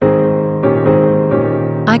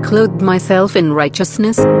clothed myself in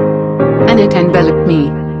righteousness, and it enveloped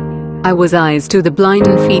me. I was eyes to the blind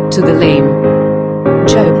and feet to the lame.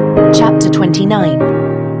 Job, chapter 29.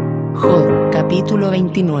 Job, capítulo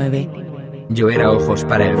 29. Yo era ojos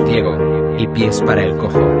para el ciego, y pies para el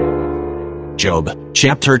cojo. Job,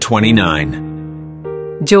 chapter 29.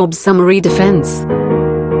 Job's summary defense.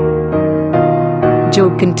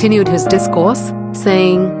 Job continued his discourse,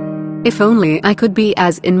 saying, "If only I could be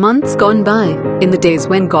as in months gone by, in the days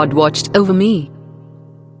when God watched over me.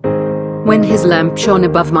 When his lamp shone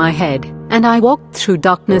above my head, and I walked through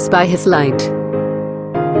darkness by his light."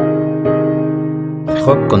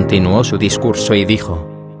 Job continuó su discurso y dijo: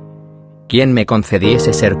 ¿Quién me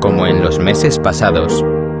concediese ser como en los meses pasados,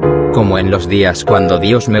 como en los días cuando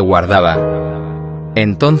Dios me guardaba?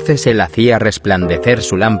 Entonces él hacía resplandecer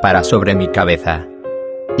su lámpara sobre mi cabeza,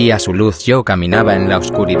 y a su luz yo caminaba en la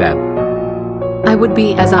oscuridad. I would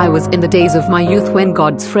be as I was in the days of my youth when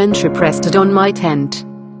God's friendship rested on my tent,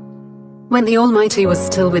 when the Almighty was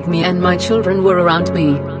still with me and my children were around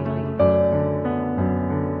me.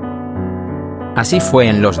 Así fue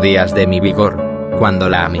en los días de mi vigor, cuando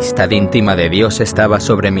la amistad íntima de Dios estaba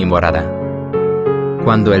sobre mi morada,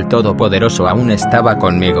 cuando el Todopoderoso aún estaba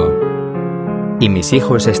conmigo, y mis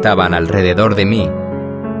hijos estaban alrededor de mí.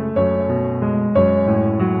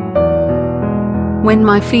 When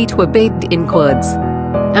my feet were bathed in curds,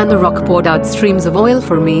 and the rock poured out streams of oil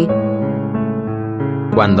for me.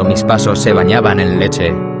 Cuando mis pasos se bañaban en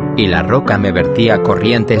leche, y la roca me vertía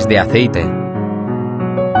corrientes de aceite.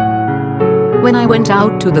 When I went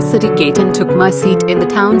out to the city gate and took my seat in the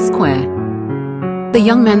town square, the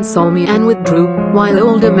young men saw me and withdrew, while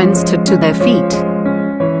older men stood to their feet.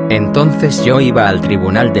 Entonces yo iba al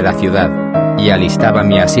tribunal de la ciudad, y alistaba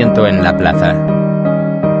mi asiento en la plaza.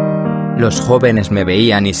 Los jóvenes me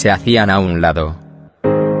veían y se hacían a un lado.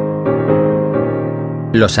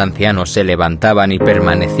 Los ancianos se levantaban y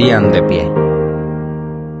permanecían de pie.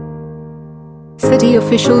 City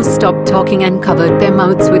officials stopped talking and covered their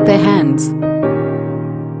mouths with their hands.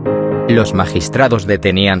 Los magistrados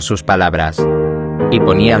detenían sus palabras, y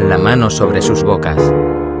ponían la mano sobre sus bocas.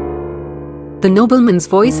 The noblemen's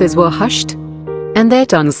voices were hushed, and their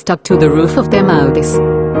tongues stuck to the roof of their mouths.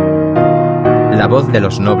 La voz de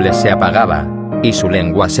los nobles se apagaba, y su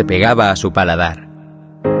lengua se pegaba a su paladar.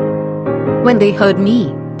 When they heard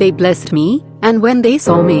me, they blessed me, and when they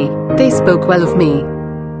saw me, they spoke well of me.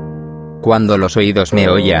 Cuando los oídos me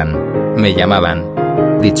oían, me llamaban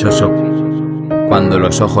Dichoso. Cuando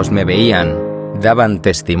los ojos me veían, daban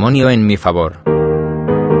testimonio en mi favor.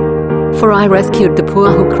 For I rescued the poor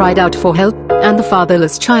who cried out for help, and the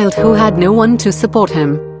fatherless child who had no one to support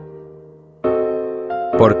him.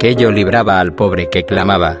 Porque yo libraba al pobre que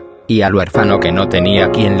clamaba, y al huérfano que no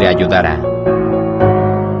tenía quien le ayudara.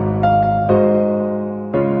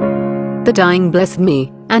 The dying blessed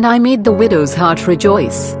me, and I made the widow's heart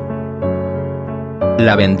rejoice.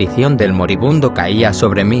 La bendición del moribundo caía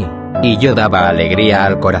sobre mí, y yo daba alegría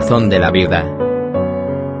al corazón de la viuda.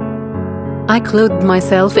 I clothed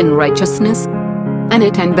myself in righteousness, and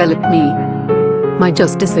it enveloped me. My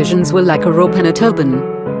just decisions were like a robe and a turban.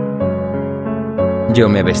 Yo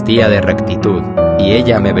me vestía de rectitud, y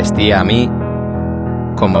ella me vestía a mí.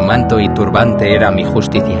 Como manto y turbante era mi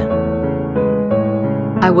justicia.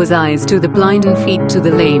 I was eyes to the blind and feet to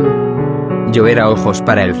the lame. Yo era ojos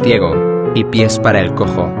para el ciego, y pies para el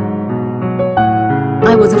cojo.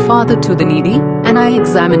 I was a father to the needy, and I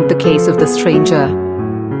examined the case of the stranger.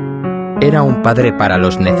 Era un padre para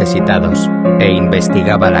los necesitados, e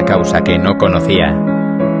investigaba la causa que no conocía.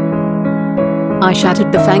 I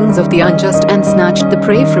shattered the fangs of the unjust and snatched the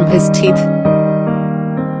prey from his teeth.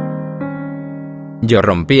 Yo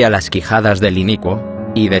rompía las quijadas del inicuo,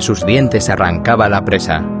 y de sus dientes arrancaba la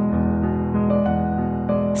presa.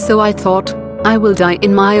 So I thought, I will die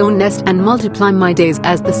in my own nest and multiply my days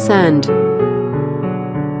as the sand.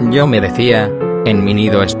 Yo me decía, en mi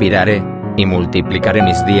nido expiraré, y multiplicaré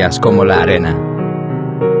mis días como la arena.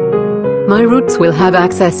 My roots will have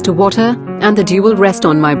access to water, and the dew will rest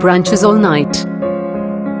on my branches all night.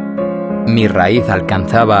 Mi raíz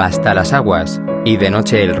alcanzaba hasta las aguas, y de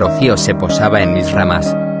noche el rocío se posaba en mis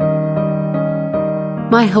ramas.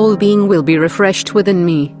 My whole being will be refreshed within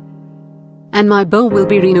me, and my bow will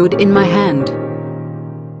be renewed in my hand.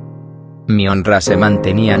 Mi honra se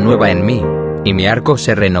mantenía nueva en mí, y mi arco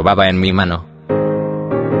se renovaba en mi mano.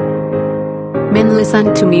 Men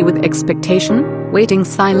listened to me with expectation, waiting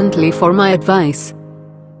silently for my advice.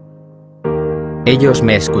 Ellos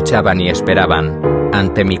me escuchaban y esperaban,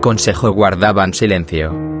 ante mi consejo guardaban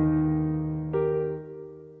silencio.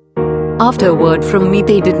 After a word from me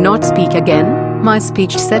they did not speak again, my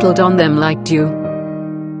speech settled on them like dew.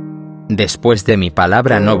 Después de mi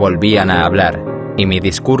palabra no volvían a hablar, y mi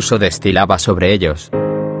discurso destilaba sobre ellos.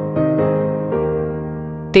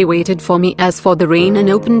 They waited for me as for the rain and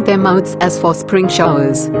opened their mouths as for spring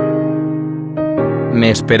showers. Me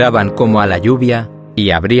esperaban como a la lluvia,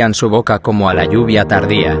 y abrían su boca como a la lluvia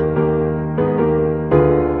tardía.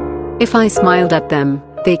 If I smiled at them,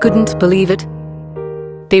 they couldn't believe it.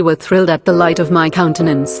 They were thrilled at the light of my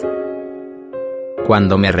countenance.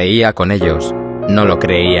 Cuando me reía con ellos, no lo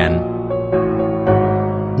creían.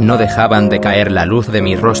 No dejaban de caer la luz de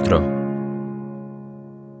mi rostro.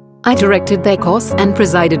 I directed their course and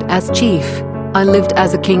presided as chief. I lived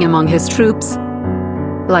as a king among his troops,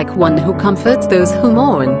 like one who comforts those who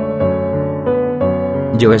mourn.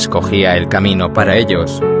 Yo escogía el camino para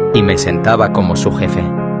ellos, y me sentaba como su jefe.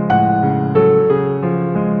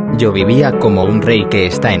 Yo vivía como un rey que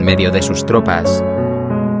está en medio de sus tropas,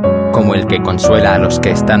 como el que consuela a los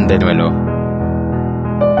que están de duelo.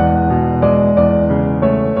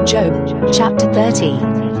 Job, chapter 30.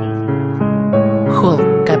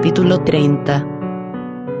 Job, capítulo 30.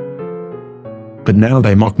 But now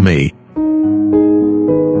they mock me,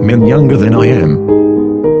 men younger than I am,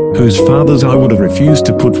 whose fathers I would have refused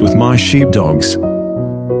to put with my sheepdogs.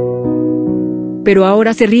 Pero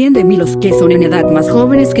ahora se ríen de mí los que son en edad más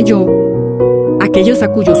jóvenes que yo, aquellos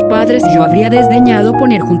a cuyos padres yo habría desdeñado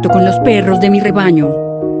poner junto con los perros de mi rebaño.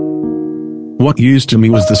 What use to me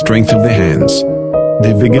was the strength of their hands?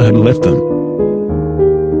 Their vigor had left them.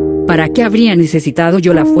 ¿Para qué habría necesitado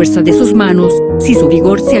yo la fuerza de sus manos, si su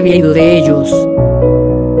vigor se había ido de ellos?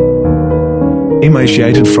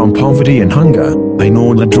 Emaciated from poverty and hunger, they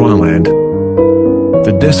gnawed the dry land,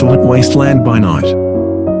 the desolate wasteland by night.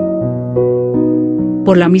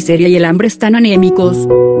 Por la miseria y el hambre están anémicos,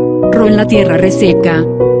 roen la tierra reseca,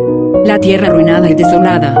 la tierra arruinada y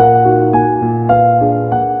desolada.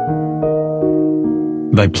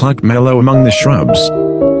 They plucked mallow among the shrubs,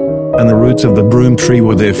 and the roots of the broom tree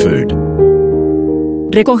were their food.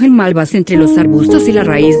 Recogen malvas entre los arbustos y la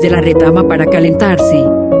raíz de la retama para calentarse.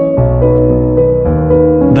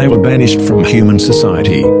 They were banished from human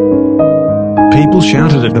society. People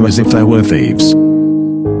shouted at them as if they were thieves.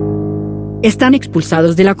 Están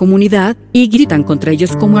expulsados de la comunidad, y gritan contra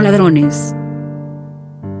ellos como ladrones.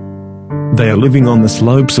 They are living on the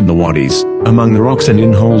slopes of the wadis, among the rocks and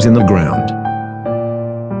in holes in the ground.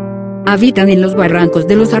 Habitan en los barrancos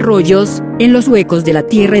de los arroyos, en los huecos de la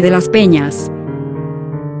tierra y de las peñas.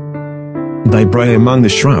 They bray among the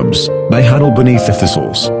shrubs, they huddle beneath the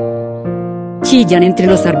thistles. Chillan entre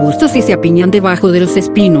los arbustos y se apiñan debajo de los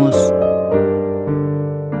espinos.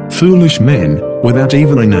 Foolish men, without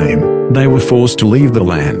even a name, they were forced to leave the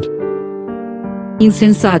land.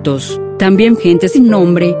 Insensatos, también gente sin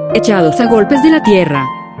nombre, echados a golpes de la tierra.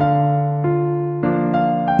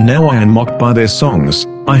 Now I am mocked by their songs,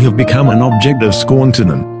 I have become an object of scorn to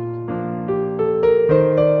them.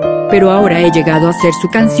 Pero ahora he llegado a ser su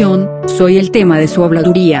canción, soy el tema de su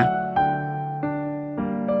habladuría.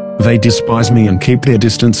 They despise me and keep their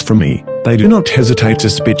distance from me, they do not hesitate to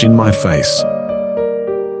spit in my face.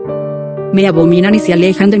 Me abominan y se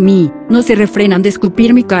alejan de mí, no se refrenan de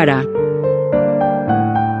escupir mi cara.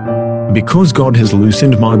 Because God has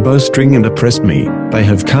loosened my bowstring and oppressed me, they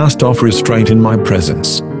have cast off restraint in my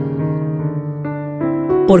presence.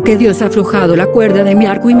 Porque Dios ha aflojado la cuerda de mi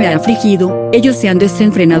arco y me ha afligido, ellos se han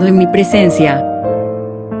desenfrenado en mi presencia.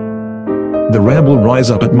 The rabble rise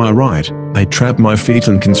up at my right, they trap my feet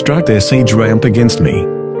and construct their siege ramp against me.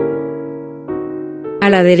 A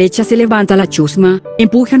la derecha se levanta la chusma,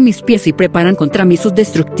 empujan mis pies y preparan contra mí sus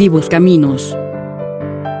destructivos caminos.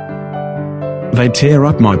 They tear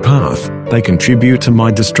up my path, they contribute to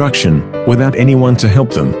my destruction, without anyone to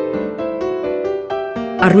help them.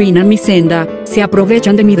 Arruinan mi senda, se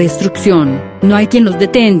aprovechan de mi destrucción, no hay quien los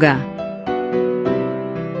detenga.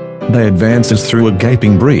 They advance as through a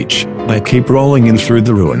gaping breach, they keep rolling in through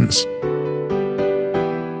the ruins.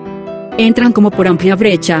 Entran como por amplia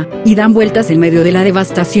brecha, y dan vueltas en medio de la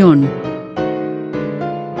devastación.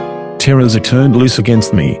 Terrors are turned loose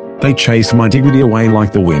against me, they chase my dignity away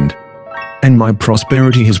like the wind. And my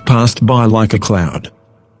prosperity has passed by like a cloud.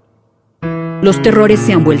 Los terrores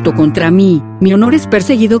se han vuelto contra mí, mi honor es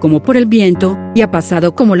perseguido como por el viento, y ha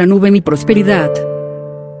pasado como la nube mi prosperidad.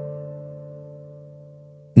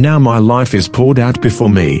 Now my life is poured out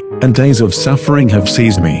before me, and days of suffering have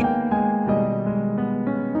seized me.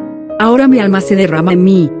 Ahora mi alma se derrama en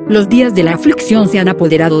mí, los días de la aflicción se han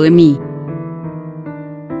apoderado de mí.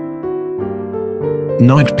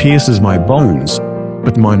 Night pierces my bones,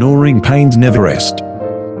 but my gnawing pains never rest.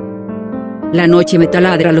 La noche me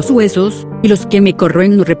taladra los huesos, y los que me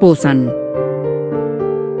corroen no reposan.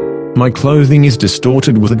 My clothing is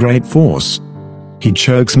distorted with a great force. He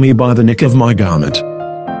chokes me by the neck of my garment.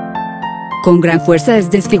 Con gran fuerza es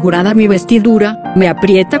desfigurada mi vestidura, me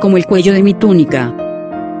aprieta como el cuello de mi túnica.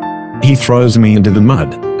 He throws me into the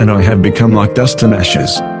mud, and I have become like dust and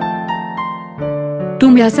ashes. Tú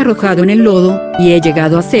me has arrojado en el lodo, y he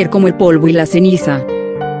llegado a ser como el polvo y la ceniza.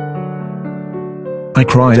 I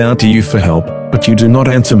cried out to you for help, but you do not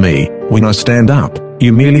answer me. When I stand up,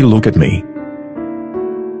 you merely look at me.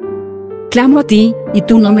 Clamo a ti, y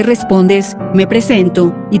tú no me respondes, me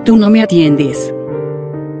presento, y tú no me atiendes.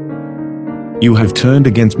 You have turned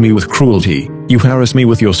against me with cruelty, you harass me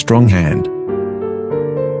with your strong hand.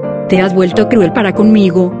 Te has vuelto cruel para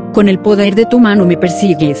conmigo, con el poder de tu mano me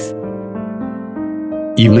persigues.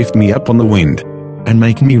 You lift me up on the wind, and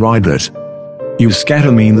make me ride it. You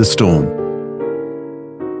scatter me in the storm.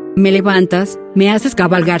 Me levantas, me haces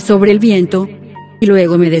cabalgar sobre el viento, y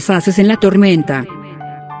luego me deshaces en la tormenta.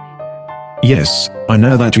 Yes, I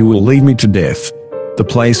know that you will lead me to death, the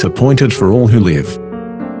place appointed for all who live.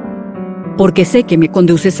 Porque sé que me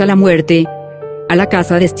conduces a la muerte, a la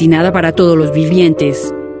casa destinada para todos los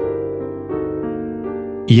vivientes.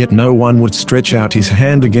 Yet no one would stretch out his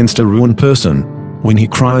hand against a ruined person, when he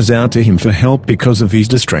cries out to him for help because of his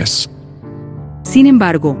distress. Sin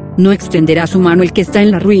embargo, no extenderá su mano el que está en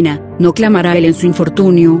la ruina, no clamará él en su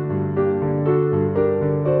infortunio.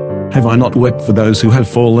 Have I not wept for those who have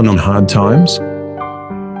fallen on hard times?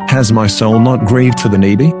 Has my soul not grieved for the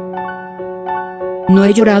needy? No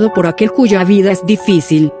he llorado por aquel cuya vida es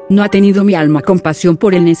difícil, no ha tenido mi alma compasión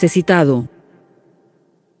por el necesitado.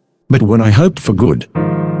 But when I hoped for good,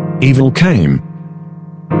 evil came.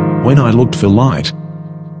 When I looked for light,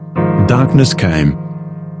 darkness came.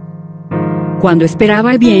 Cuando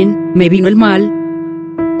esperaba el bien, me vino el mal.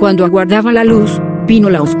 Cuando aguardaba la luz, vino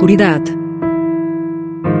la oscuridad.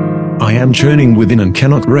 I am churning within and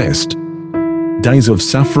cannot rest. Days of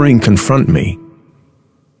suffering confront me.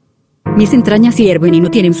 Mis entrañas hierven y no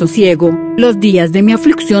tienen sosiego, los días de mi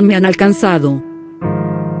aflicción me han alcanzado.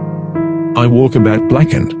 I walk about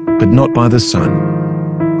blackened, but not by the sun.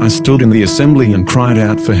 I stood in the assembly and cried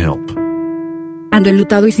out for help. Ando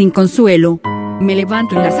enlutado y sin consuelo, me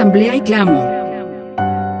levanto en la asamblea y clamo.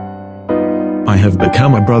 I have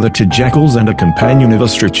become a brother to jackals and a companion of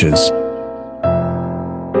ostriches.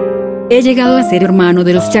 He llegado a ser hermano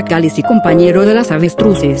de los chacales y compañero de las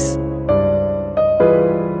avestruces.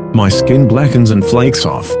 My skin blackens and flakes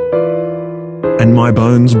off, and my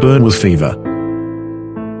bones burn with fever.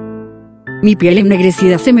 Mi piel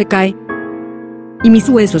ennegrecida se me cae, y mis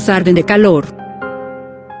huesos arden de calor.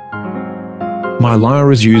 My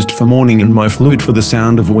lyre is used for mourning and my flute for the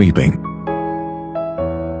sound of weeping.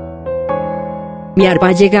 Mi arpa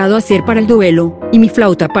ha llegado a ser para el duelo, y mi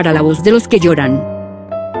flauta para la voz de los que lloran.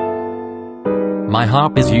 My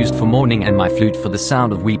harp is used for mourning and my flute for the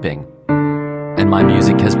sound of weeping. And my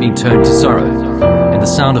music has been turned to sorrow, and the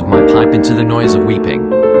sound of my pipe into the noise of weeping.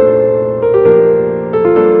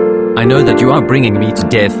 I know that you are bringing me to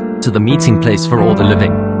death, to the meeting place for all the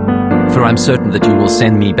living. For I'm certain that you will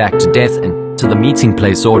send me back to death and to the meeting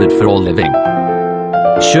place ordered for all living.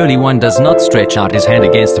 Surely one does not stretch out his hand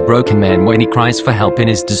against a broken man when he cries for help in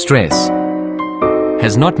his distress.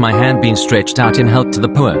 Has not my hand been stretched out in help to the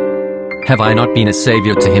poor? Have I not been a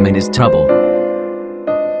savior to him in his trouble?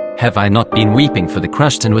 Have I not been weeping for the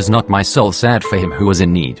crushed, and was not my soul sad for him who was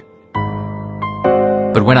in need?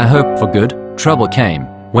 But when I hoped for good, trouble came.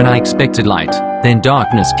 When I expected light, then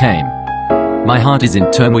darkness came. My heart is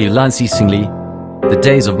in turmoil unceasingly. The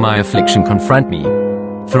days of my affliction confront me.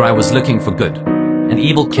 For I was looking for good, and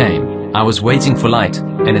evil came. I was waiting for light,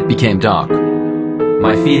 and it became dark.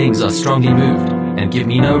 My feelings are strongly moved, and give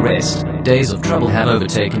me no rest. Days of trouble have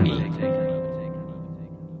overtaken me.